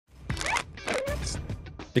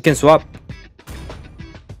You can swap.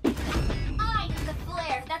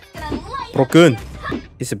 Broken.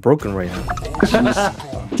 He's broken right now.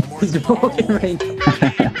 He's broken right now.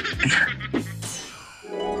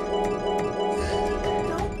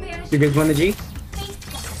 You guys want a G?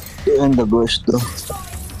 In the bush though.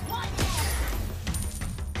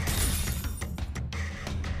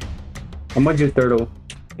 I'm gonna do turtle.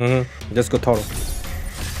 Let's go total.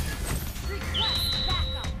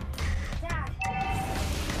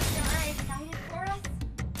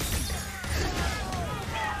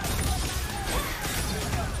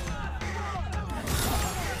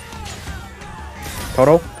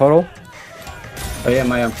 Total. Oh yeah,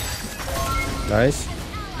 I am. Nice.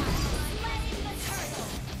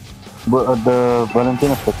 But the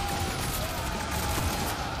Valentina stuff.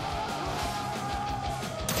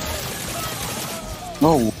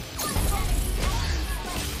 No.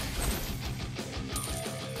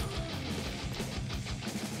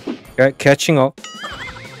 Okay, catching up.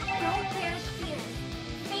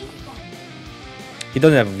 He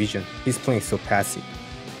doesn't have a vision. He's playing so passive.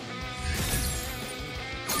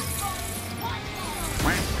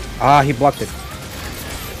 Ah, he blocked it.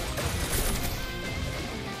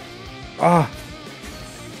 Ah.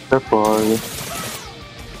 Careful.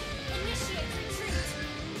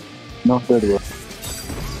 No, third one.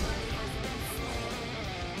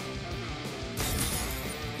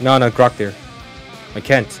 No, Grok there. I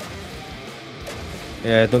can't.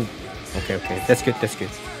 Yeah, don't. Okay. That's good.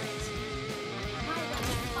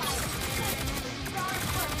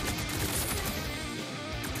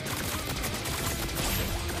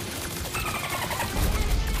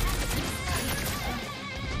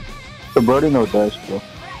 The birdie no dash, bro.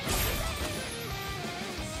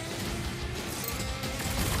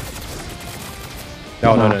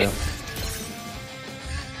 No.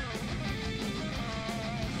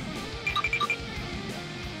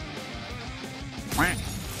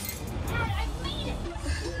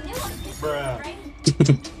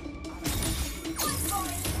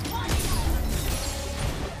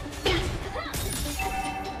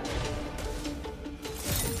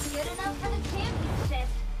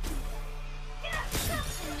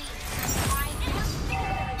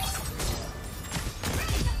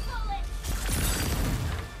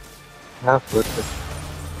 Half with it.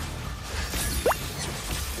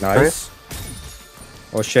 Nice.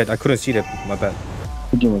 Oh shit, I couldn't see that. My bad.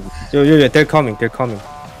 Yo. Yo, they're coming.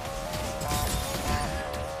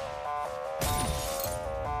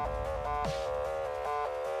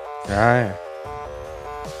 Ah.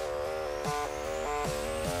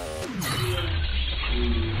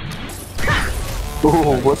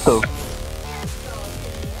 Oh, what the?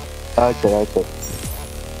 Okay.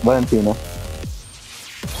 Valentina.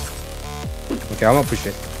 Okay, I'm gonna push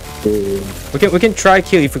it. Yeah. We can try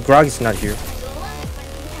kill if Grog is not here.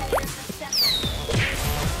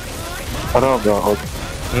 I don't know.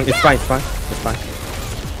 It's fine.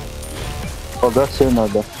 Oh, that's here now.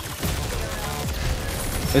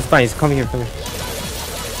 It's fine. He's coming here.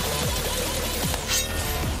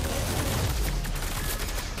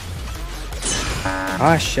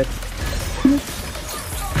 Ah shit.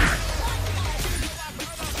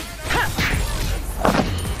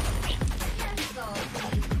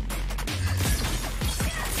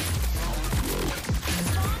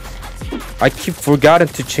 I keep forgotten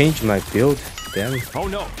to change my build. Damn. Oh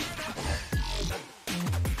no.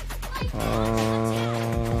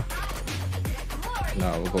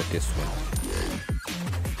 No, we'll go with this one.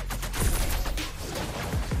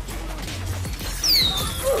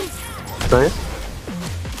 Sorry?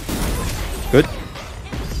 Good.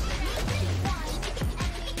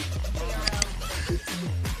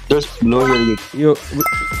 Just blow your You,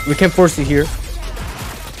 we can force it here.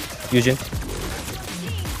 Eugene.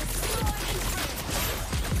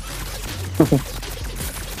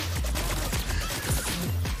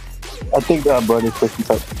 I think that bird is pushing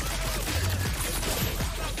up.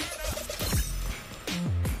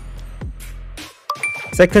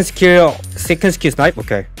 Second skill snipe.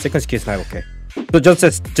 Okay. Second skill snipe. Okay. So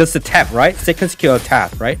just a tap, right? Second skill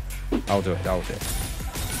tap, right? I'll do it.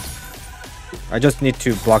 I just need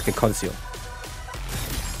to block the conceal.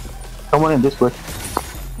 Someone in this way.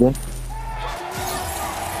 Then.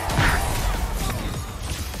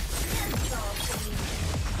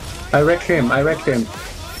 I wrecked him. Nice.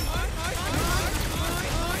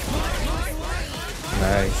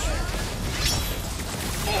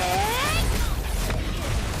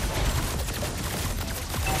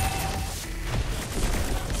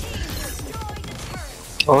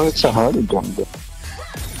 Oh, it's a hard jump there.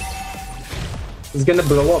 He's gonna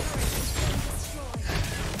blow up.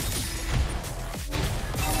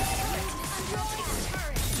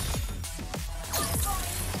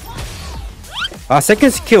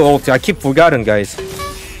 Second skill ult. I keep forgotten, guys.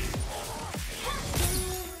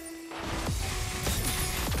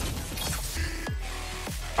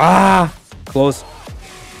 Close.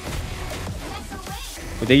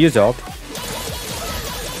 Would they use ult?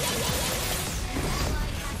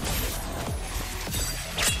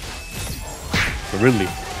 Really?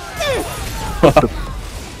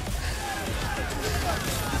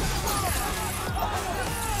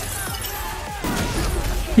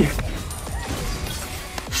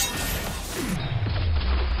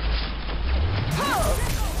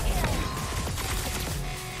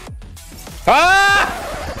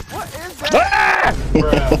 What is that?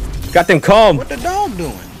 Bruh. Got them calm. What the dog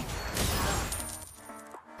doing?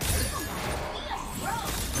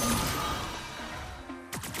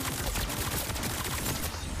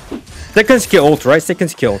 Second skill ult, right? Second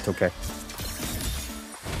skill ult, okay.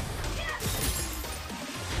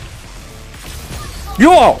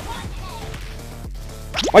 Yo!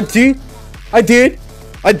 I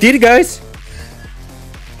did, guys.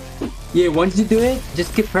 Yeah, once you do it,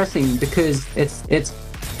 just keep pressing because it's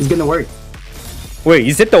gonna work. Wait,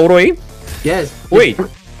 is it the auto aim? Yes. Wait.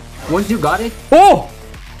 Once you got it, Oh,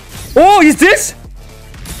 is this?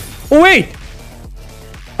 Oh wait.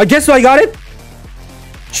 I guess I got it.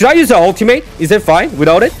 Should I use the ultimate? Is it fine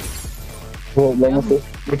without it? Well, let me see.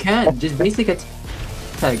 you can just basic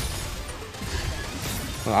attack.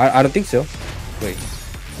 I don't think so. Wait,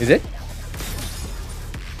 is it?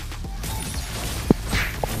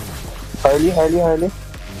 Harley.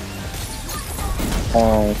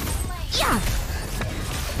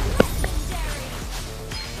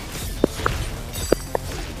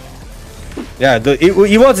 Yeah,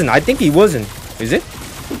 it wasn't. I think it wasn't. Is it?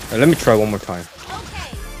 Let me try one more time.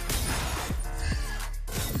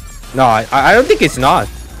 No, I don't think it's not.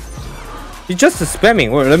 He's just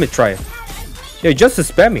spamming. Or let me try it. Yeah, just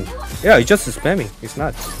spamming. Yeah, he's just spamming. It's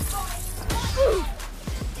not.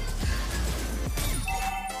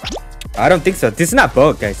 I don't think so. This is not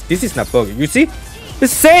bug, guys. This is not bug. You see? It's the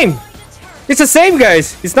same. It's the same,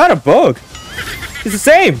 guys. It's not a bug. It's the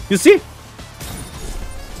same. You see?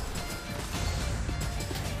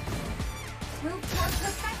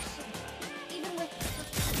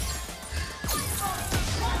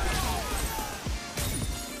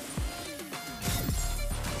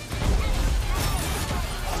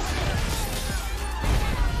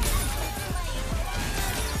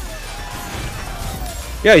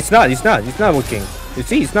 Yeah, it's not working. You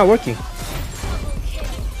see, it's not working.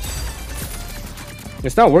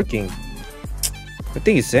 It's not working. I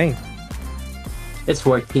think it's saying. It's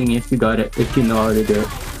working if you got it. If you know how to do it.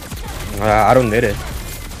 I don't need it.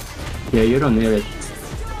 Yeah, you don't need it.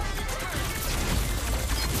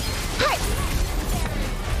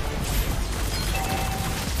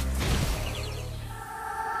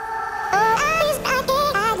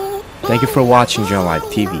 Thank you for watching General Live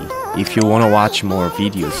TV. If you want to watch more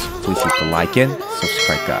videos, please hit the like and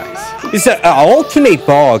subscribe, guys. It's an ultimate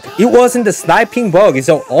bug. It wasn't the sniping bug. It's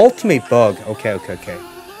an ultimate bug. Okay. Okay.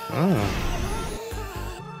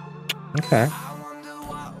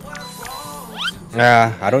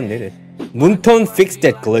 I don't need it. Montoon fixed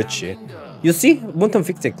that glitch. You see? Montoon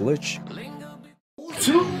fixed that glitch.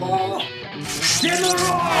 General!